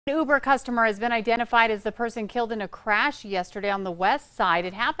An Uber customer has been identified as the person killed in a crash yesterday on the west side.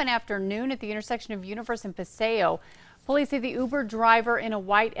 It happened after noon at the intersection of Universe and Paseo. Police say the Uber driver in a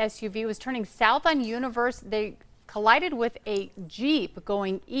white SUV was turning south on Universe. They collided with a Jeep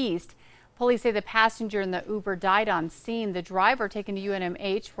going east. Police say the passenger in the Uber died on scene. The driver taken to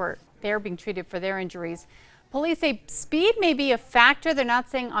UNMH where they're being treated for their injuries. Police say speed may be a factor. They're not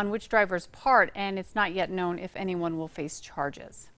saying on which driver's part, and it's not yet known if anyone will face charges.